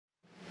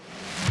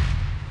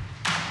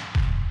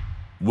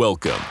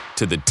Welcome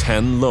to the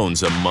 10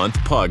 Loans a Month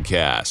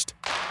podcast,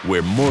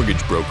 where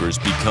mortgage brokers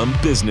become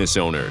business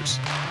owners.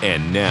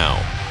 And now,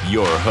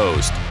 your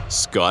host,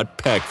 Scott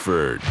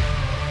Peckford.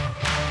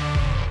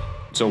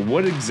 So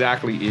what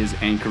exactly is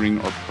anchoring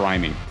or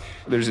priming?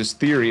 There's this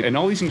theory, and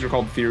all these things are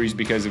called theories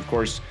because, of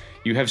course,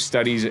 you have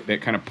studies that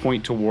kind of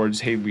point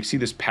towards, hey, we see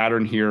this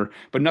pattern here,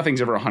 but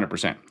nothing's ever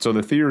 100%. So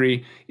the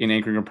theory in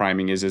anchoring or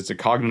priming is it's a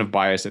cognitive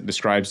bias that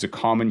describes the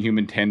common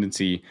human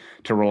tendency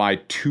to rely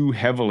too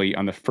heavily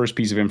on the first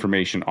piece of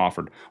information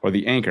offered, or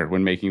the anchor,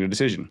 when making a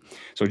decision.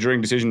 So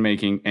during decision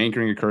making,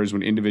 anchoring occurs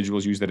when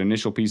individuals use that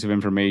initial piece of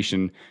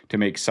information to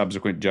make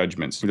subsequent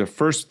judgments. The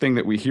first thing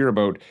that we hear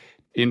about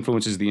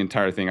influences the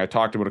entire thing. I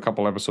talked about a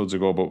couple episodes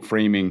ago about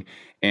framing,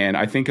 and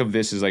I think of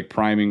this as like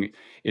priming.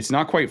 It's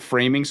not quite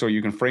framing, so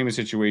you can frame a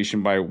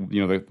situation by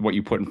what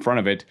you put in front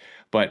of it,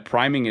 but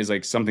priming is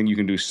like something you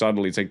can do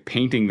subtly. It's like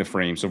painting the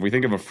frame. So if we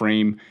think of a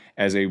frame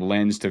as a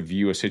lens to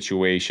view a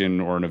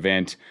situation or an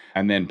event,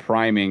 and then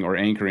priming or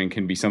anchoring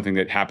can be something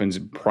that happens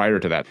prior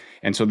to that.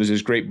 And so there's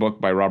this great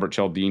book by Robert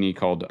Cialdini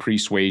called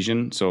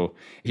Persuasion. So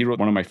he wrote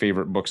one of my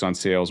favorite books on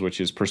sales,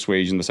 which is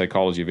Persuasion, the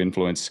Psychology of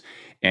Influence.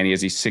 And he has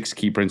these 6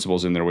 key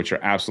principles in there, which are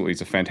absolutely,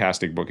 it's a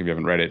fantastic book if you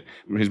haven't read it.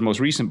 His most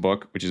recent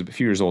book, which is a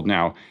few years old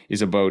now,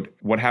 is about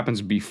what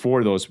happens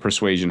before those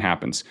persuasion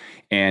happens.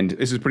 And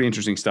this is pretty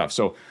interesting stuff.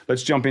 So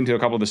let's jump into a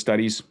couple of the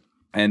studies,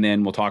 and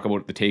then we'll talk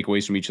about the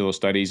takeaways from each of those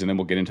studies, and then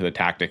we'll get into the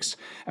tactics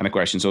and the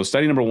questions. So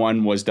study number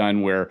 1 was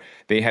done where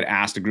they had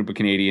asked a group of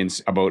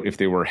Canadians about if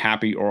they were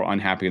happy or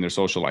unhappy in their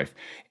social life.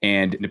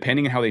 And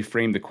depending on how they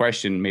framed the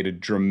question made a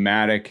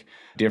dramatic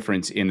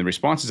difference in the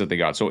responses that they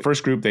got. So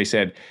first group, they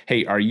said,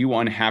 hey, are you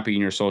unhappy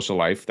in your social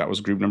life? That was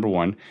group number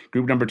 1.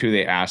 Group number 2,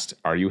 they asked,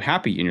 are you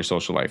happy in your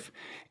social life?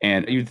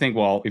 And you'd think,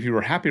 well, if you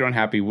were happy or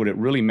unhappy, would it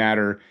really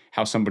matter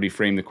how somebody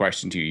framed the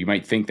question to you? You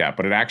might think that,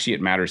 but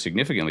it matters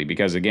significantly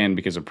because, again,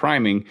 because of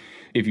priming,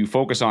 if you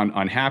focus on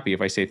unhappy,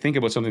 if I say, think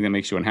about something that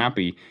makes you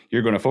unhappy,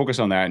 you're going to focus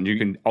on that, and you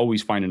can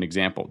always find an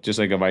example. Just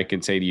like if I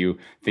can say to you,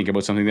 think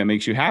about something that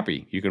makes you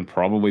happy, you can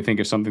probably think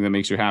of something that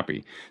makes you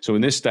happy. So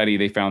in this study,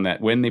 they found that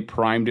when they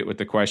primed it with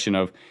the question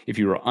of if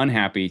you were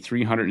unhappy,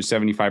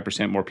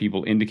 375% more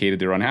people indicated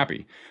they're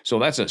unhappy. So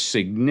that's a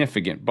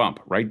significant bump,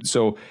 right?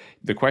 So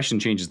the question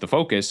changes the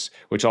focus,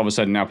 which all of a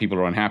sudden now people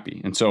are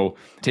unhappy. And so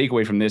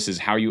takeaway from this is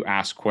how you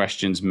ask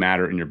questions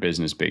matter in your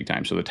business big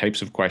time. So the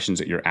types of questions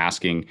that you're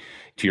asking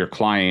to your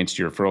clients,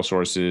 to your referral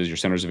sources, your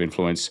centers of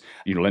influence,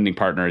 your lending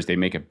partners, they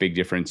make a big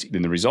difference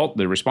in the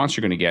response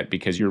you're going to get,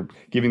 because you're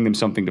giving them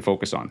something to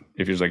focus on.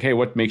 If you're like, hey,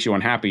 what makes you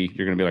unhappy?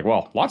 You're going to be like,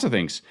 well, lots of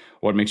things.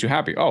 What makes you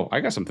happy? Oh,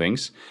 I got some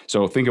things.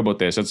 So think about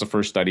this. That's the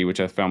first study, which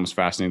I found was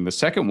fascinating. The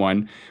second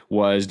one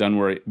was done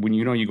where when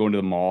you go into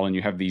the mall and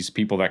you have these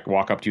people that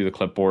walk up to you with a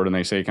clipboard and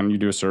they say, can you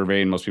do a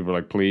survey? And most people are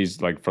like,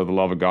 please, like, for the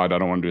love of God, I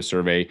don't want to do a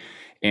survey.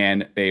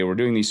 And they were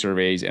doing these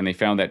surveys, and they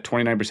found that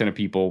 29% of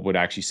people would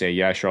actually say,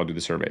 yeah, sure, I'll do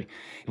the survey.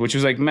 Which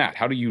was like, Matt,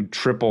 how do you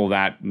triple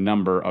that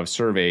number of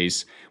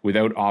surveys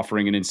without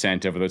offering an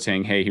incentive, without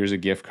saying, hey, here's a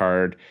gift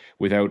card,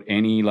 without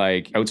any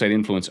like outside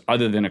influence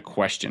other than a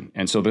question?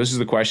 And so this is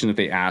the question that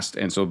they asked.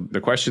 And so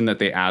the question that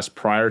they asked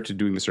prior to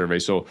doing the survey.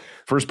 So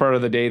first part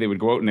of the day, they would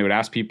go out and they would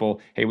ask people,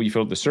 hey, will you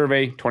fill out the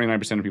survey?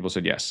 29% of people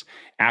said yes.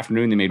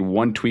 Afternoon, they made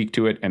one tweak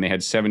to it, and they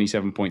had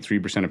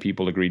 77.3% of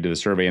people agreed to the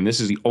survey. And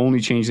this is the only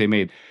change they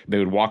made. They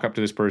would walk up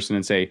to this person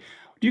and say,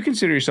 do you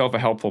consider yourself a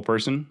helpful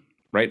person?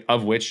 Right?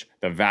 Of which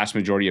the vast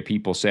majority of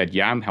people said,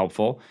 yeah, I'm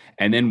helpful.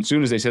 And then as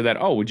soon as they said that,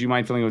 oh, would you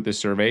mind filling out this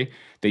survey?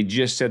 They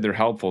just said they're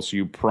helpful. So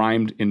you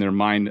primed in their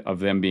mind of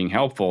them being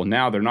helpful.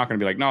 Now they're not going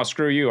to be like, no,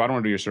 screw you, I don't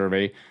want to do your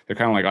survey. They're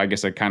kind of like, I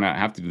guess I kind of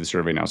have to do the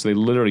survey now. So they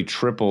literally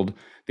tripled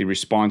the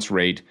response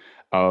rate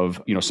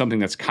of something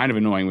that's kind of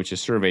annoying, which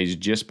is surveys,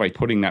 just by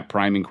putting that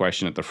priming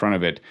question at the front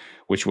of it,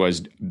 which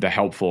was the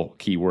helpful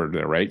keyword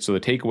there, right? So the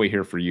takeaway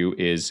here for you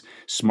is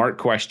smart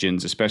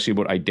questions, especially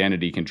about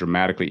identity, can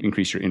dramatically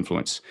increase your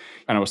influence.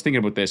 And I was thinking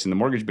about this in the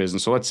mortgage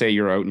business. So let's say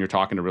you're out and you're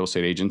talking to real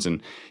estate agents,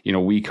 and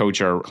we coach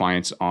our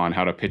clients on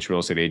how to pitch real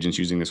estate agents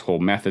using this whole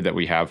method that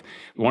we have.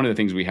 One of the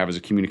things we have is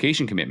a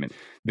communication commitment.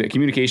 The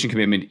communication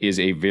commitment is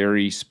a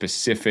very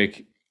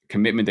specific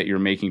commitment that you're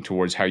making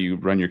towards how you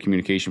run your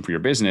communication for your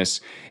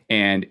business.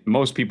 And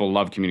most people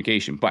love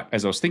communication. But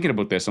as I was thinking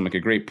about this, I'm like, a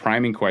great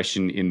priming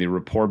question in the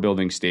rapport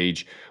building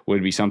stage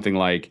would be something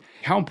like,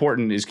 how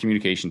important is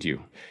communication to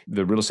you?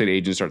 The real estate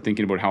agents start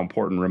thinking about how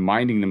important,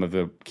 reminding them of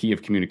the key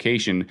of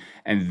communication.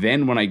 And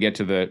then when I get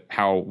to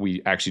how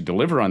we actually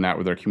deliver on that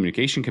with our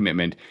communication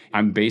commitment,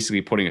 I'm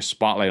basically putting a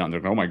spotlight on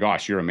them. Oh my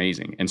gosh, you're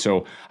amazing. And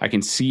so I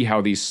can see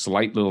how these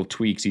slight little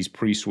tweaks, these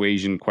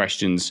persuasion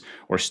questions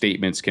or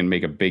statements, can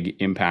make a big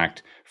impact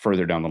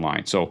further down the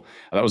line. So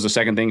that was the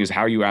second thing, is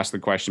how you ask the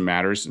question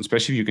matters,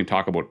 especially if you can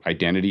talk about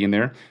identity in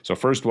there. So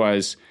first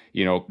was,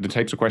 the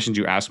types of questions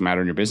you ask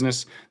matter in your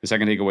business. The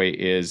second takeaway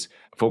is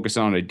focus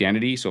on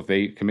identity. So if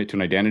they commit to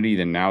an identity,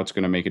 then now it's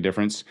going to make a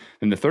difference.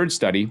 Then the third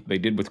study they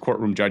did with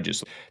courtroom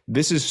judges.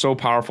 This is so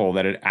powerful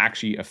that it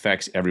actually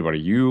affects everybody.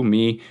 You,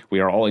 me,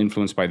 we are all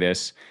influenced by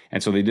this.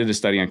 And so they did a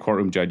study on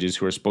courtroom judges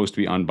who are supposed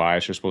to be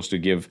unbiased, are supposed to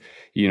give,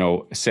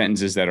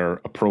 sentences that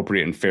are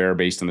appropriate and fair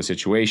based on the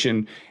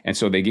situation. And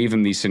so they gave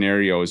them these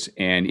scenarios.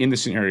 And in the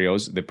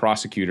scenarios, the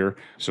prosecutor,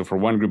 so for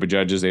one group of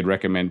judges, they'd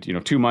recommend,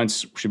 2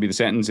 months should be the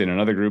sentence. In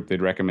another group,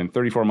 they'd recommend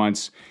 34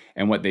 months.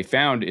 And what they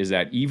found is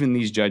that even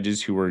these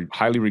judges who were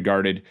highly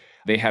regarded,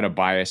 they had a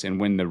bias. And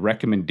when the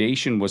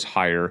recommendation was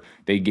higher,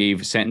 they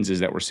gave sentences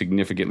that were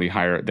significantly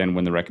higher than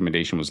when the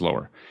recommendation was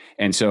lower.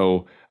 And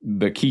so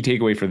the key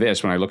takeaway for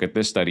this, when I look at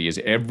this study, is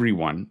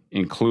everyone,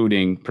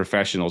 including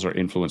professionals, are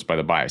influenced by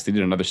the bias. They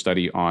did another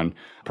study on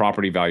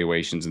property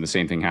valuations and the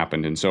same thing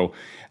happened. And so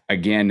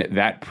again,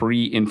 that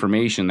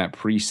pre-information, that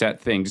preset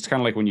thing, it's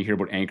kind of like when you hear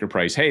about anchor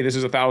price. Hey, this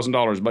is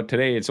 $1,000, but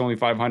today it's only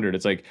 500.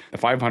 It's like the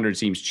 500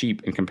 seems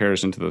cheap in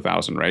comparison to the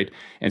 1,000, right?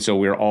 And so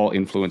we're all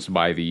influenced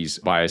by these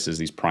biases,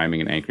 these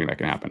priming and anchoring that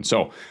can happen.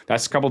 So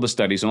that's a couple of the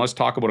studies. And let's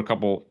talk about a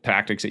couple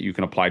tactics that you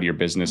can apply to your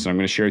business. And I'm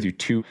going to share with you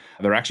two.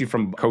 They're actually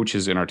from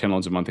coaches in our 10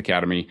 Loans a Month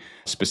Academy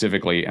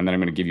specifically. And then I'm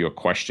going to give you a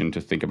question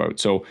to think about.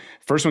 So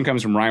first one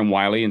comes from Ryan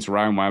Wiley. And so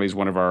Ryan Wiley is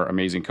one of our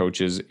amazing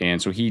coaches.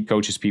 And so he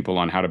coaches people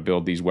on how to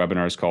build these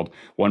webinars called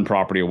One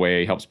Property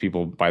Away, helps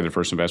people buy their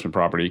first investment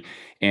property.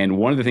 And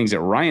one of the things that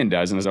Ryan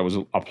does, and as I was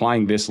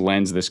applying this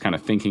lens, this kind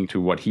of thinking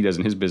to what he does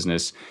in his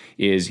business,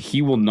 is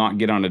he will not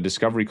get on a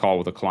discovery call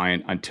with a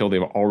client until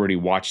they've already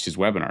watched his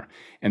webinar.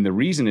 And the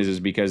reason is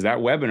because that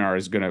webinar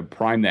is going to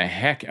prime the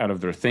heck out of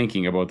their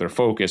thinking about their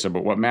focus,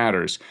 about what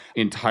matters.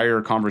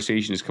 Entire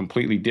conversation is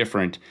completely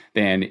different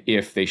than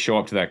if they show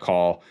up to that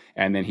call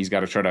and then he's got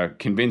to try to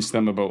convince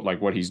them about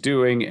like what he's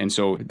doing. And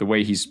so the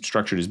way he's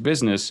structured his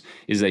business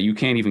is that you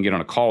can't even get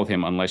on a call with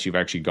him unless you've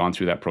actually gone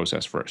through that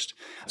process first.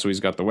 So he's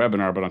got the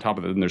webinar, but on top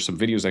of that, there's some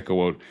videos that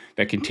go out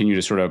that continue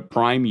to sort of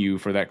prime you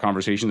for that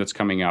conversation that's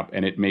coming up,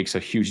 and it makes a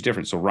huge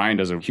difference. So Ryan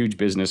does a huge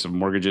business of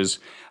mortgages,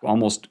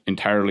 almost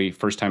entirely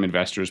first-time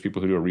investors,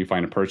 people who do a refi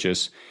and a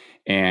purchase.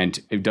 And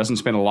it doesn't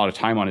spend a lot of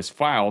time on his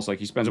files. Like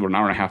he spends about an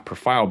hour and a half per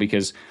file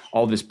because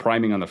all this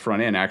priming on the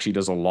front end actually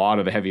does a lot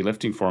of the heavy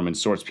lifting for him and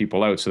sorts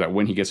people out so that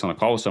when he gets on a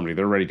call with somebody,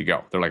 they're ready to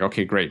go. They're like,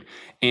 okay, great.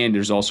 And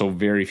there's also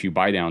very few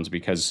buy downs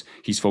because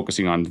he's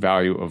focusing on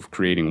value of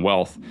creating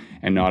wealth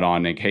and not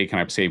on like, hey, can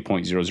I save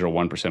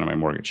 0.001% of my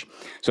mortgage?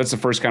 So that's the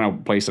first kind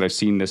of place that I've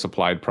seen this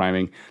applied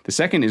priming. The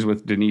second is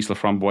with Denise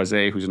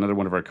Laframboise, who's another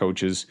one of our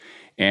coaches.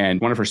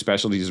 And one of her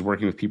specialties is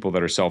working with people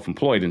that are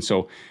self-employed. And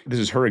so this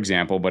is her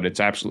example, but it's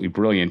absolutely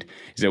brilliant,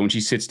 is that when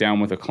she sits down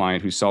with a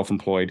client who's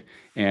self-employed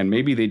and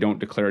maybe they don't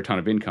declare a ton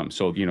of income.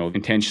 So,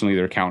 intentionally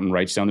their accountant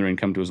writes down their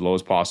income to as low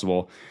as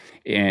possible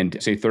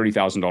and say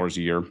 $30,000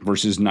 a year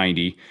versus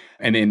 90,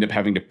 and they end up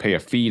having to pay a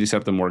fee to set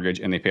up the mortgage,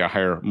 and they pay a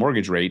higher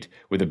mortgage rate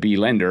with a B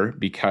lender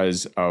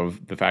because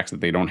of the fact that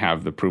they don't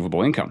have the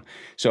provable income.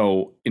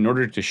 So in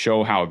order to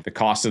show how the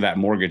cost of that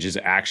mortgage is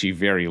actually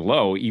very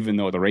low, even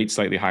though the rate's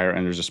slightly higher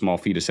and there's a small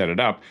fee to set it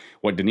up,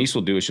 what Denise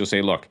will do is she'll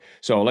say, look,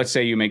 so let's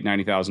say you make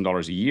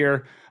 $90,000 a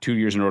year, 2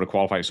 years in a row to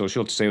qualify. So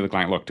she'll say to the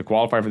client, look, to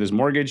qualify for this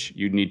mortgage,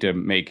 you'd need to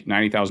make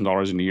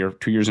 $90,000 in a year,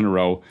 2 years in a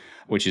row,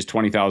 which is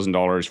 $20,000,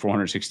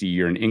 $460 a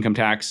year in income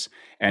tax.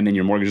 And then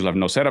your mortgage will have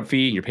no setup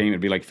fee. Your payment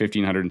would be like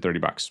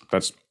 $1,530.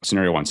 That's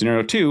scenario one.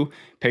 Scenario two,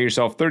 pay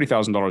yourself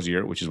 $30,000 a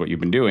year, which is what you've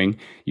been doing.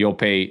 You'll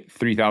pay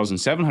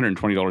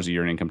 $3,720 a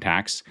year in income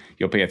tax.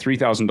 You'll pay a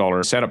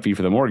 $3,000 setup fee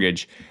for the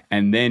mortgage.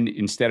 And then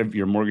instead of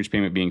your mortgage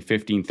payment being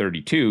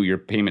 $1,532, your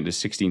payment is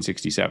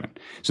 $1,667.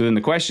 So then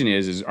the question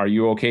is are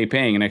you okay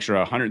paying an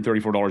extra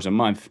 $134 a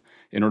month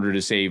in order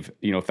to save,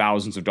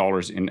 thousands of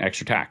dollars in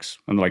extra tax?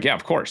 And they're like, yeah,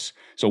 of course.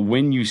 So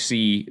when you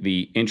see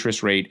the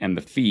interest rate and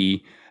the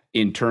fee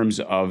in terms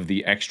of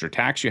the extra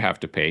tax you have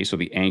to pay, so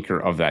the anchor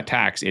of that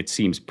tax, it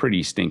seems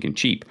pretty stinking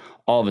cheap.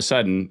 All of a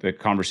sudden, the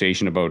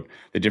conversation about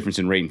the difference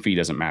in rate and fee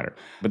doesn't matter.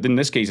 But in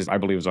this case, I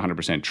believe it's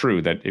 100%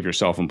 true that if you're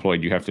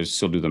self-employed, you have to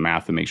still do the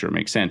math to make sure it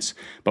makes sense.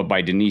 But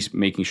by Denise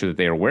making sure that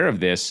they are aware of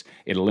this,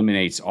 it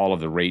eliminates all of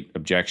the rate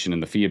objection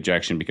and the fee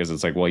objection because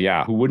it's like, well,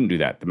 yeah, who wouldn't do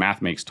that? The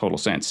math makes total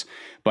sense.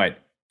 But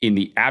in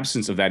the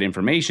absence of that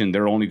information,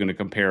 they're only going to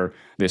compare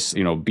this,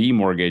 B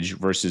mortgage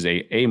versus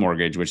a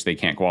mortgage, which they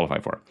can't qualify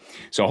for.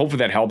 So hopefully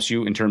that helps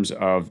you in terms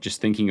of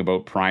just thinking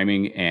about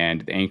priming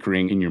and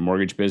anchoring in your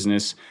mortgage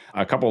business.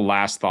 A couple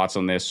last thoughts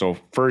on this. So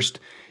first,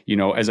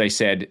 as I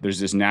said, there's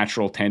this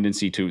natural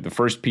tendency to the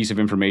first piece of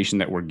information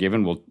that we're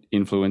given will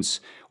influence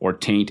or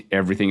taint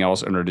everything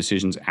else in our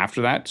decisions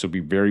after that. So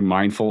be very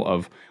mindful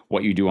of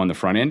what you do on the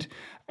front end.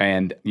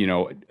 And,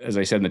 as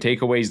I said in the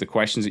takeaways, the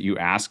questions that you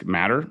ask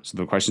matter. So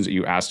the questions that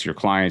you ask your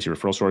clients, your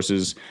referral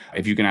sources,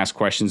 if you can ask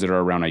questions that are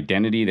around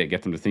identity that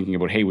get them to thinking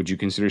about, hey, would you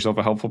consider yourself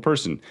a helpful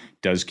person?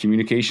 Does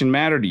communication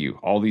matter to you?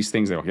 All these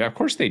things, yeah, of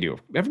course they do.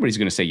 Everybody's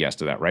going to say yes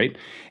to that, right?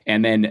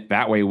 And then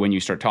that way, when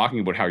you start talking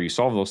about how you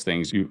solve those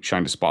things, you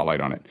shine a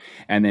spotlight on it.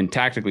 And then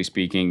tactically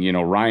speaking,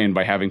 Ryan,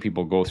 by having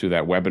people go through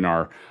that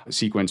webinar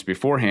sequence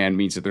beforehand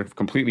means that they're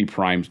completely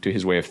primed to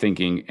his way of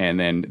thinking, and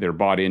then they're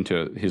bought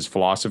into his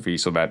philosophy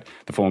so that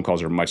the phone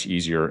calls are much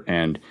easier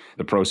and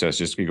the process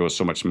just goes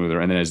so much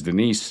smoother. And then as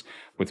Denise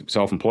with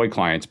self-employed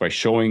clients, by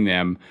showing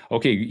them,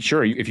 okay,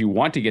 sure, if you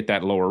want to get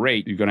that lower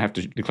rate, you're going to have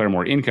to declare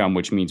more income,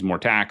 which means more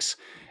tax.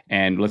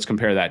 And let's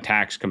compare that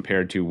tax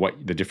compared to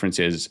what the difference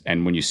is.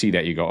 And when you see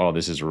that, you go, oh,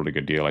 this is a really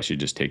good deal. I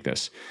should just take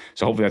this.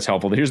 So hopefully that's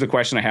helpful. But here's the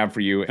question I have for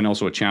you, and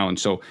also a challenge.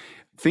 So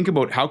think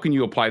about, how can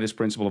you apply this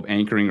principle of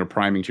anchoring or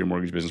priming to your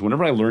mortgage business?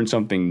 Whenever I learn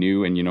something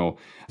new, and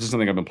this is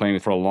something I've been playing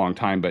with for a long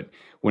time, but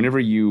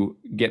whenever you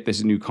get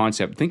this new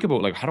concept, think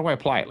about, like, how do I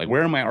apply it? Like,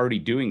 where am I already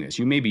doing this?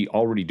 You may be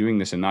already doing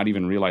this and not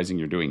even realizing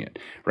you're doing it,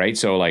 right?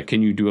 So like,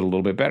 can you do it a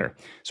little bit better?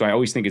 So I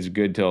always think it's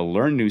good to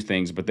learn new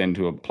things, but then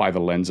to apply the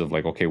lens of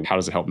like, okay, how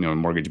does it help me in my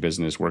mortgage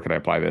business? Where could I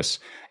apply this?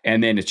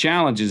 And then the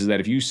challenge is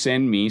that if you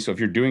send me, so if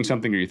you're doing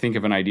something or you think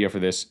of an idea for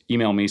this,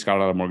 email me,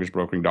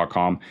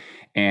 scott@mortgagebrokering.com.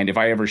 And if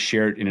I ever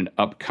share it in an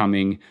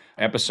upcoming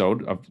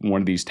episode of one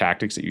of these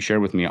tactics that you share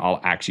with me, I'll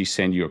actually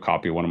send you a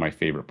copy of one of my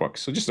favorite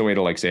books. So just a way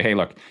to like say, hey,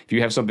 look, if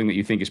you have something that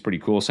you think is pretty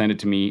cool, send it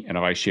to me. And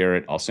if I share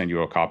it, I'll send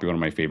you a copy of one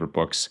of my favorite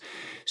books.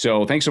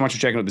 So thanks so much for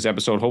checking out this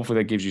episode. Hopefully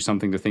that gives you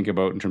something to think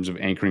about in terms of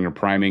anchoring or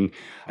priming.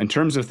 In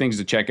terms of things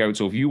to check out,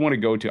 so if you want to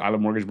go to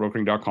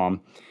ilovemortgagebrokering.com,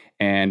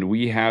 and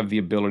we have the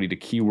ability to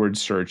keyword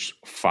search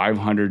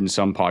 500 and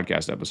some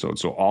podcast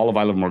episodes. So all of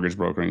I Love Mortgage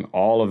Brokering,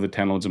 all of the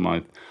 10 Loans a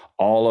Month,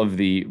 all of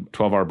the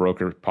 12-Hour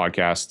Broker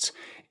podcasts,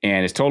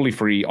 and it's totally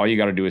free. All you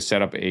got to do is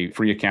set up a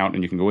free account,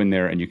 and you can go in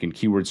there and you can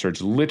keyword search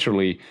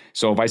literally.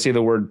 So if I say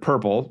the word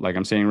purple, like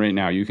I'm saying right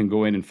now, you can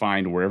go in and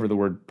find wherever the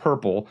word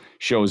purple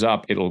shows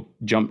up. It'll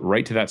jump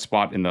right to that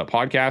spot in the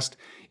podcast.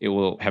 It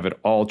will have it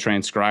all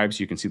transcribed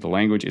so you can see the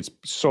language. It's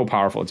so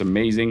powerful. It's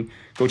amazing.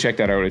 Go check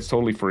that out. It's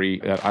totally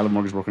free at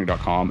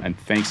ilovemortgagebrokering.com. And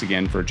thanks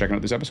again for checking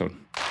out this episode.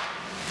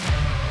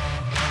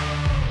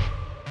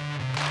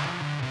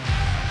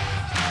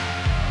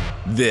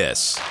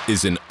 This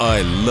is an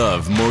I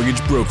Love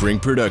Mortgage Brokering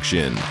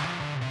production.